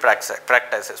discriminatory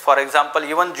practices. For example,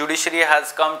 even judiciary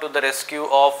has come to the rescue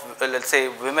of let's say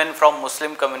women from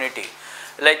Muslim community.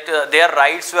 Like their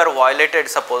rights were violated.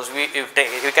 Suppose we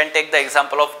can take the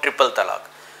example of triple talaq.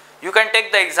 You can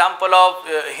take the example of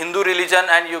Hindu religion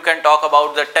and you can talk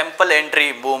about the temple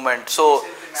entry movement. So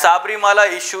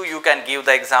Sabrimala issue you can give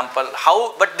the example.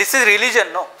 How? But this is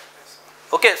religion, no?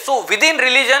 Okay, so within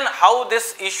religion how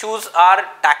these issues are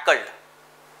tackled,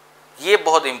 ये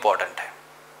बहुत important है,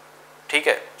 ठीक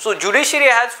है? So judiciary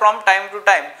has from time to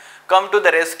time come to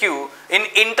the rescue in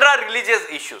intra-religious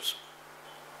issues,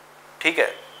 ठीक है?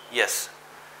 Yes.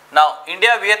 Now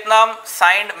India-Vietnam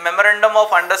signed memorandum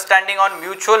of understanding on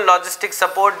mutual logistic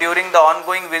support during the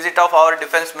ongoing visit of our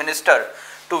defense minister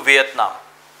to Vietnam.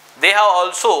 They have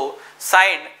also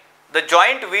signed the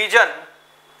joint vision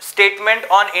statement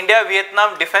on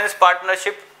India-Vietnam defense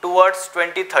partnership towards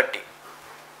 2030.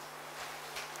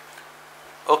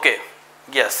 Okay,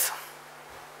 yes.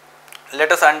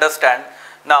 Let us understand.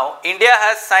 Now, India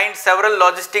has signed several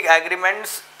logistic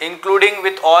agreements including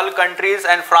with all countries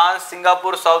and France,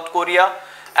 Singapore, South Korea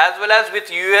as well as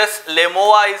with US.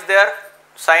 LEMOA is there,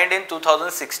 signed in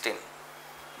 2016.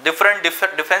 Different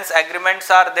defense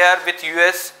agreements are there with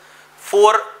US.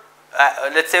 4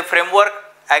 let's say framework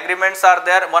agreements are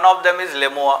there. One of them is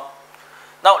LEMOA.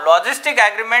 Now, logistic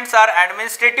agreements are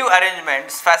administrative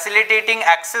arrangements facilitating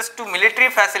access to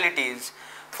military facilities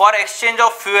for exchange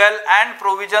of fuel and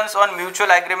provisions on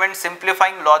mutual agreements,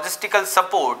 simplifying logistical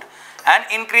support and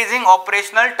increasing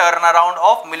operational turnaround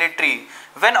of military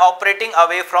when operating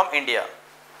away from India.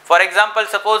 For example,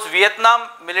 suppose Vietnam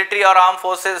military or armed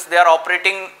forces, they are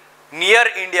operating near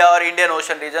India or Indian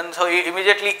Ocean region, so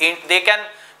immediately they can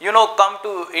come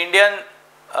to Indian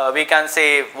we can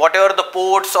say whatever the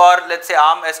ports or let's say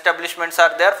armed establishments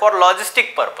are there for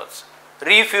logistic purpose,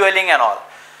 refueling and all.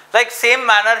 Like same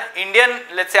manner Indian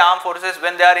let's say armed forces,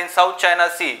 when they are in South China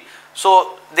Sea,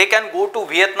 so they can go to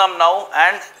Vietnam now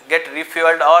and get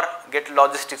refueled or get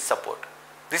logistic support.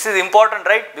 This is important,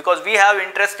 right? Because we have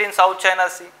interest in South China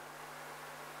Sea.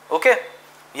 Okay?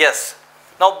 Yes.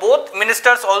 Now both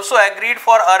ministers also agreed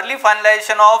for early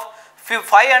finalization of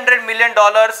 $500 million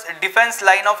defense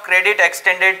line of credit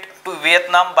extended to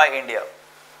Vietnam by India.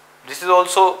 This is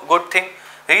also good thing.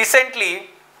 Recently,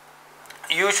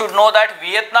 you should know that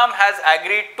Vietnam has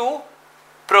agreed to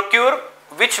procure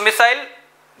which missile?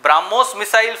 BrahMos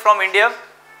missile from India.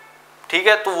 ठीक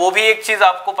है, तो वो भी एक चीज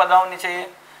आपको पता होनी चाहिए.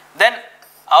 Then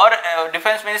our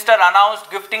defense minister announced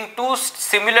gifting 2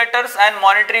 simulators and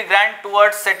monetary grant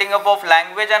towards setting up of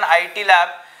language and IT lab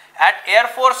at Air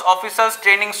Force Officers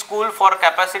Training School for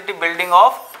capacity building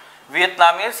of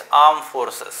Vietnamese armed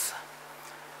forces.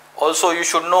 Also, you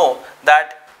should know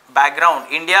that background,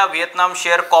 India Vietnam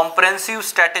share comprehensive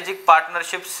strategic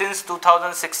partnership since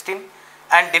 2016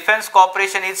 and defense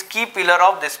cooperation is key pillar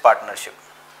of this partnership.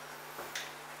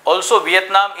 Also,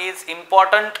 Vietnam is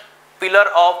important pillar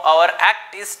of our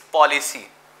Act East policy.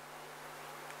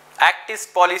 Act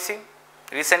East policy,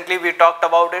 recently we talked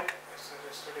about it.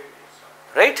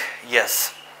 Right?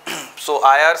 Yes. So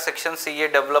IR section से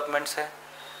ये developments है.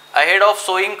 Ahead of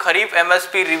sowing Kharif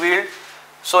MSP revealed.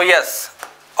 So yes,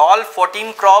 all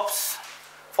 14 crops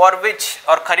for which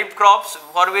or Kharif crops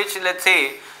for which let's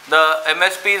say the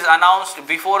MSP is announced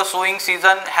before sowing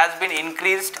season has been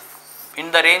increased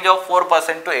in the range of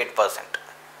 4% to 8%.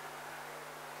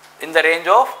 In the range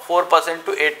of 4%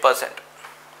 to 8%.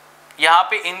 यहाँ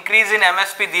पे increase in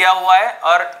MSP दिया हुआ है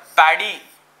और paddy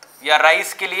या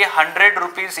rice के लिए 100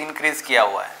 rupees increase किया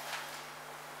हुआ है.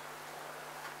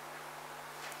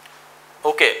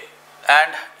 Okay,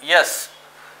 and yes,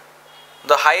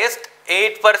 the highest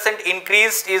 8%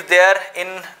 increase is there in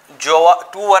jowar,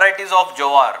 2 varieties of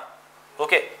jowar.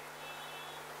 Okay.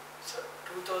 So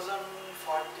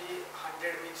 2040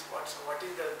 100 means what? So what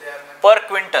is their number? Per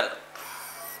quintal.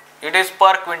 It is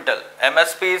per quintal.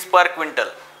 MSP is per quintal.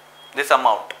 This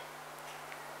amount.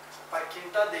 Per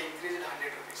quintal they increased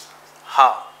 100 rupees.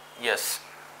 Ha. Yes.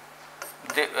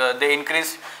 They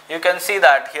increase. You can see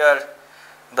that here.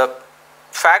 The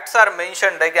facts are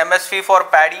mentioned like MSP for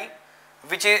paddy,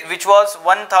 which was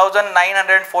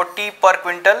 1940 per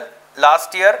quintal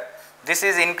last year. This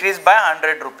is increased by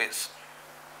 100 rupees.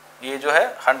 ये जो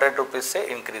है 100 rupees से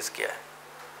increase किया है.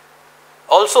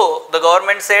 Also, the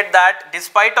government said that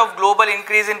despite of global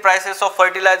increase in prices of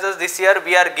fertilizers this year,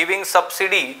 we are giving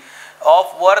subsidy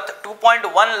of worth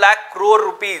 2.1 lakh crore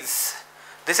rupees.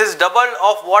 This is double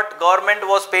of what government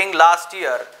was paying last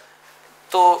year.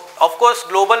 So, of course,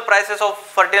 global prices of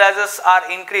fertilizers are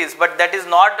increased, but that is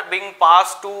not being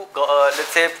passed to, let's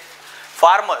say,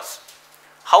 farmers.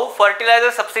 How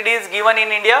fertilizer subsidy is given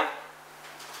in India?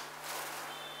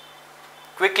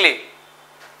 Quickly.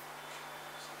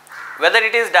 Whether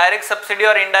it is direct subsidy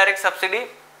or indirect subsidy?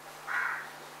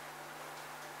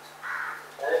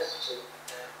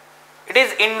 It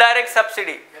is indirect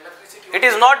subsidy. It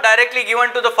is not directly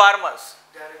given to the farmers.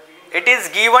 It is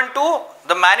given to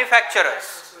the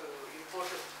manufacturers.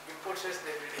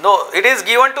 No, it is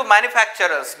given to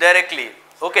manufacturers directly.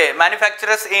 Okay,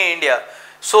 manufacturers in India.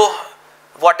 So,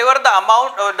 whatever the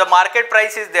amount or the market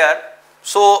price is there,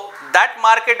 so that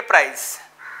market price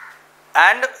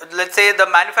and let's say the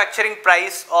manufacturing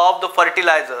price of the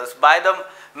fertilizers by the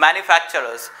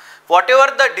manufacturers,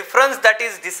 whatever the difference that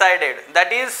is decided,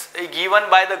 that is given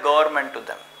by the government to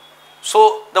them.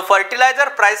 So, the fertilizer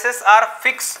prices are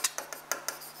fixed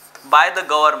by the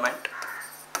government,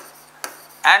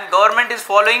 and government is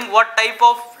following what type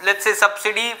of, let's say,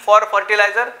 subsidy for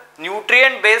fertilizer,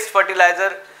 nutrient based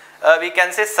fertilizer, we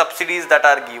can say subsidies that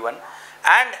are given,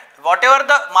 and whatever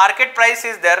the market price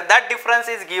is there, that difference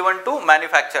is given to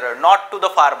manufacturer, not to the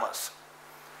farmers.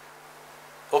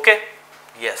 Okay?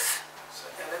 Yes. So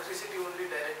electricity only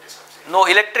direct subsidy? No,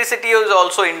 electricity is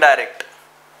also indirect.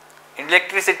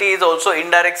 Electricity is also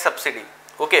indirect subsidy.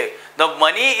 Okay, the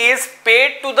money is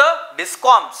paid to the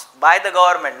discoms by the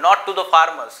government, not to the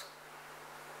farmers.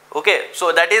 Okay,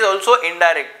 so that is also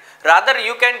indirect. Rather,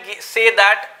 you can say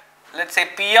that, let's say,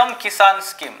 PM Kisan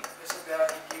scheme. So they are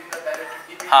giving the direct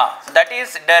EPD. That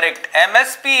is direct.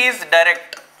 MSP is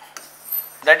direct.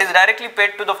 That is directly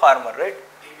paid to the farmer, right?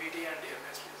 EPD and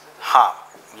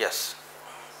MSP. Yes.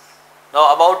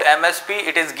 Now about MSP,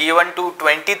 it is given to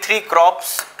 23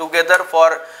 crops together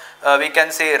for we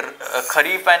can say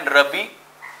Kharif and Rabi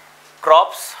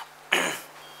crops.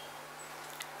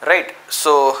 Right.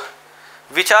 So,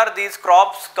 which are these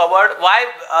crops covered? Why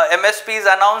MSP is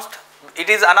announced? It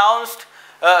is announced,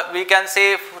 we can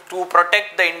say, to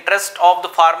protect the interest of the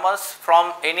farmers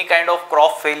from any kind of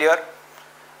crop failure.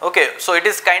 Okay. So, it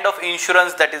is kind of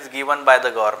insurance that is given by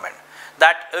the government,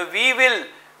 that we will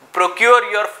procure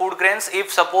your food grains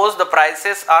if suppose the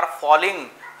prices are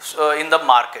falling in the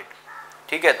market.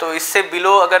 ठीक है, तो इससे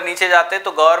below अगर नीचे जाते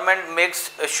तो government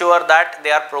makes sure that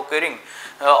they are procuring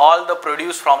all the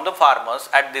produce from the farmers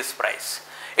at this price.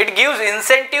 It gives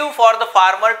incentive for the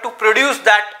farmer to produce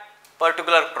that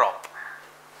particular crop.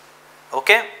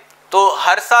 Okay, तो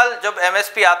हर साल जब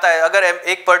MSP आता है, अगर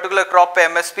एक particular crop पे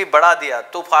MSP बढ़ा दिया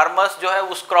तो farmers जो है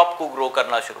उस crop को grow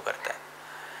करना शुरू करते हैं.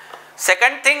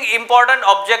 Second thing, important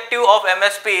objective of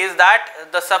MSP is that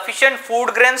the sufficient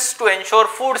food grains to ensure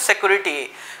food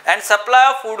security and supply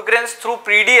of food grains through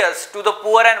PDS to the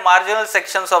poor and marginal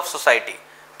sections of society,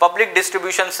 public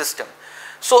distribution system.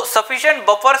 So, sufficient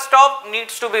buffer stock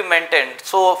needs to be maintained.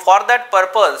 So, for that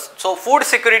purpose, so food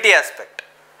security aspect.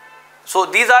 So,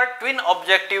 these are twin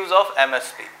objectives of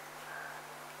MSP.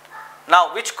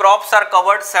 Now, which crops are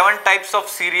covered? 7 types of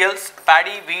cereals: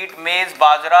 paddy, wheat, maize,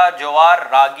 bajra,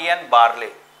 jowar, ragi and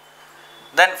barley.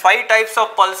 Then 5 types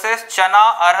of pulses: chana,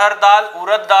 arhar dal,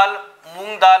 urad dal,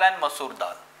 moong dal and masoor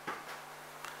dal.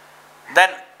 Then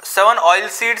 7 oil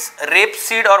seeds: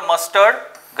 rapeseed or mustard,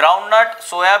 groundnut,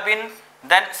 soya bean,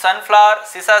 then sunflower,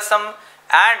 sesame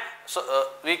and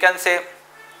we can say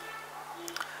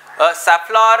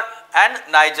safflower and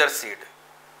Niger seed.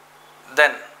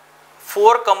 Then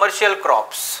 4 commercial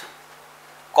crops: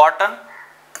 cotton,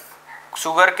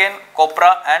 sugarcane,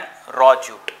 copra and raw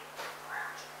jute.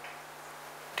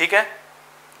 ठीक है?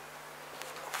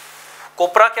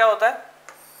 कोपरा क्या होता है?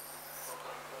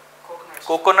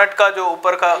 Coconut का जो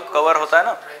ऊपर का cover होता है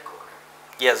ना?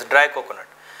 Yes, dry coconut.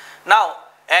 Now,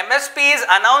 MSP is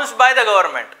announced by the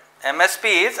government. MSP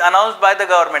is announced by the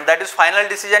government. That is, final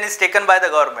decision is taken by the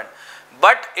government.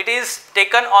 But it is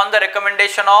taken on the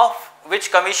recommendation of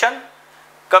which commission?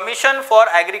 Commission for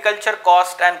Agriculture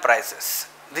Cost and Prices.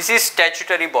 This is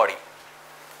statutory body.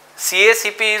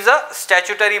 CACP is a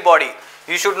statutory body.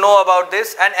 You should know about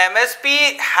this. And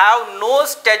MSP have no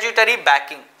statutory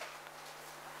backing.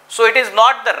 So it is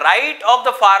not the right of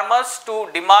the farmers to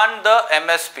demand the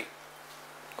MSP.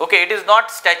 Okay, it is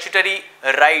not statutory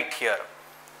right here.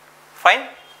 Fine?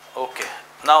 Okay.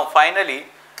 Now finally,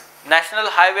 National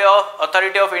Highway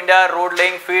Authority of India road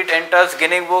laying feat enters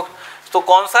Guinness Book. तो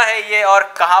कौन सा है ये और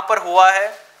कहाँ पर हुआ है?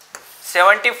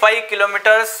 75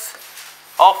 kilometers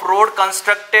of road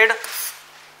constructed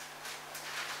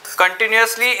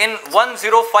continuously in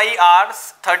 105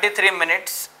 hours 33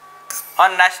 minutes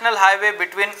on National Highway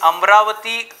between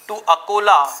Amravati to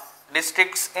Akola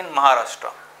districts in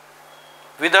Maharashtra.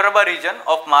 Vidarbha region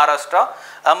of Maharashtra,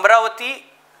 Amravati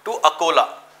to Akola.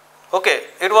 Okay,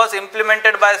 it was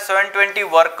implemented by 720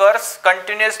 workers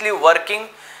continuously working,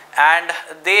 and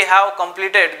they have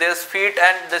completed this feat,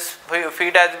 and this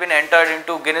feat has been entered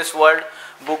into Guinness World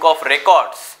Book of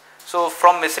Records. So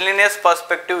from miscellaneous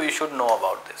perspective, you should know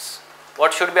about this.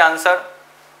 What should be answer?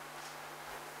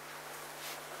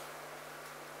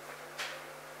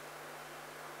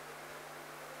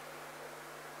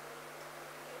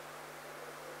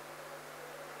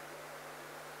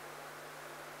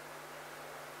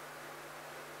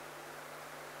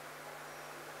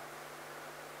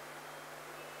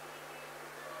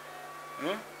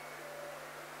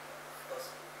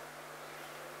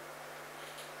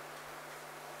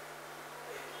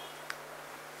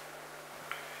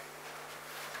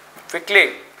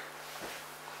 Quickly.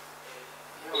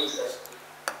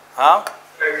 Huh?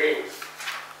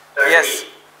 Yes.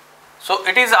 So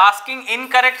it is asking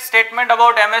incorrect statement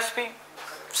about MSP.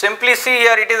 Simply see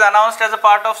here, it is announced as a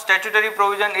part of statutory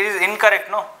provision. It is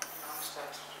incorrect, no?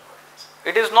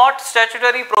 It is not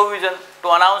statutory provision to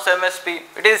announce MSP.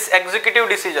 It is executive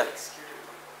decision.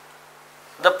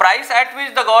 The price at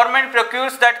which the government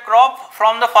procures that crop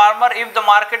from the farmer if the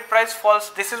market price falls.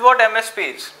 This is what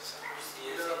MSP is.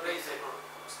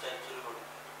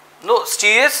 No,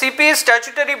 GSCP is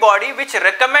statutory body which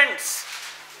recommends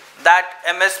that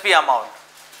MSP amount.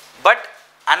 But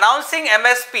announcing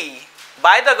MSP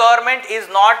by the government is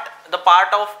not the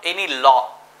part of any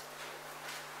law.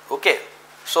 Okay.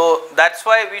 So that's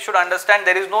why we should understand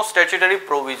there is no statutory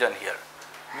provision here.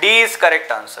 D is correct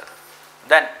answer.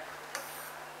 Then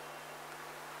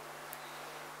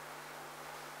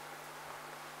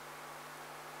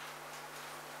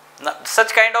now,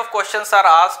 such kind of questions are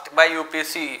asked by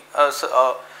UPSC.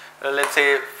 Let's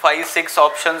say 5-6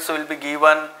 options will be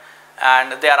given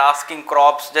and they are asking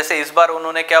crops. जैसे इस बार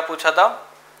उन्होंने क्या पूछा था?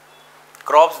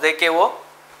 Crops देके वो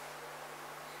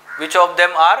which of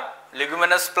them are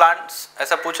leguminous plants?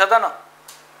 ऐसा पूछा था ना?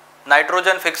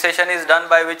 Nitrogen fixation is done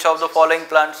by which of the following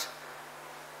plants?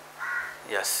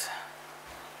 Yes.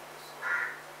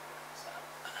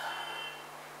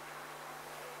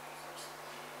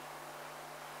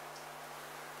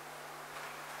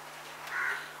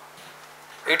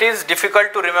 It is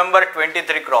difficult to remember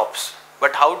 23 crops,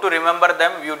 but how to remember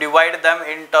them? You divide them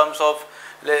in terms of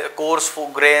coarse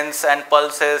food grains and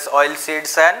pulses, oil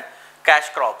seeds and cash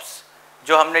crops,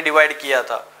 जो हमने divide किया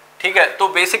था. ठीक है,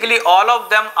 तो basically all of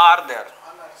them are there.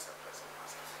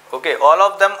 Okay, all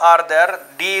of them are there.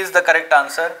 D is the correct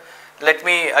answer. Let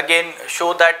me again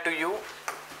show that to you,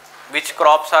 which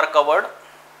crops are covered.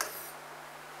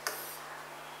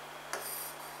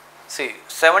 See,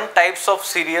 7 types of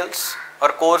cereals or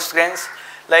coarse grains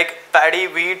like paddy,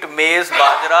 wheat, maize,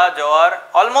 bajra, jawar,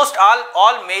 almost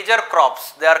all major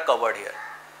crops they are covered here.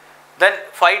 Then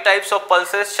 5 types of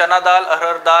pulses, chana dal,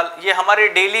 arhar dal, ये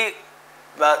हमारे daily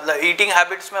eating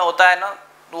habits में होता है ना,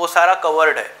 वो सारा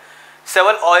covered है.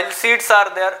 7 oil seeds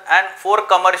are there and 4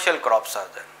 commercial crops are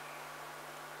there.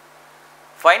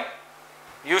 Fine.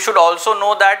 You should also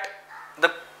know that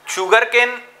the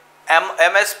sugarcane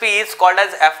MSP is called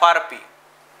as FRP.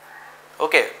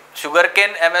 Okay,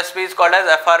 sugarcane MSP is called as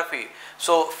FRP.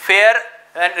 So fair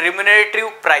and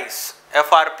remunerative price,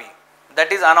 FRP,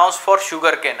 that is announced for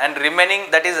sugarcane, and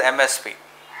remaining that is MSP.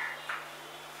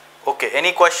 Okay,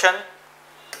 any question?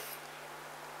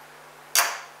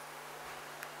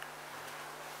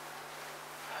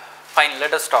 Fine,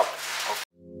 let us stop. Okay.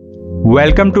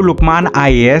 Welcome to Lukmaan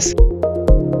IAS.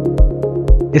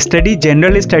 Study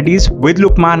general studies with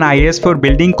Lukmaan IAS for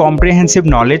building comprehensive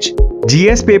knowledge.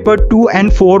 GS paper 2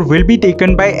 and 4 will be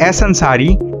taken by S.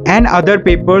 Ansari and other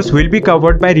papers will be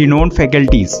covered by renowned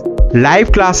faculties.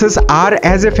 Live classes are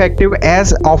as effective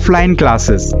as offline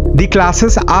classes. The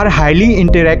classes are highly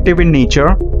interactive in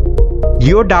nature.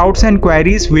 Your doubts and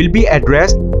queries will be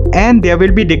addressed and there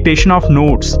will be dictation of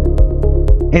notes.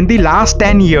 In the last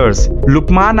 10 years,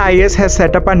 Lukmaan IAS has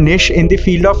set up a niche in the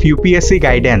field of UPSC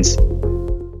guidance.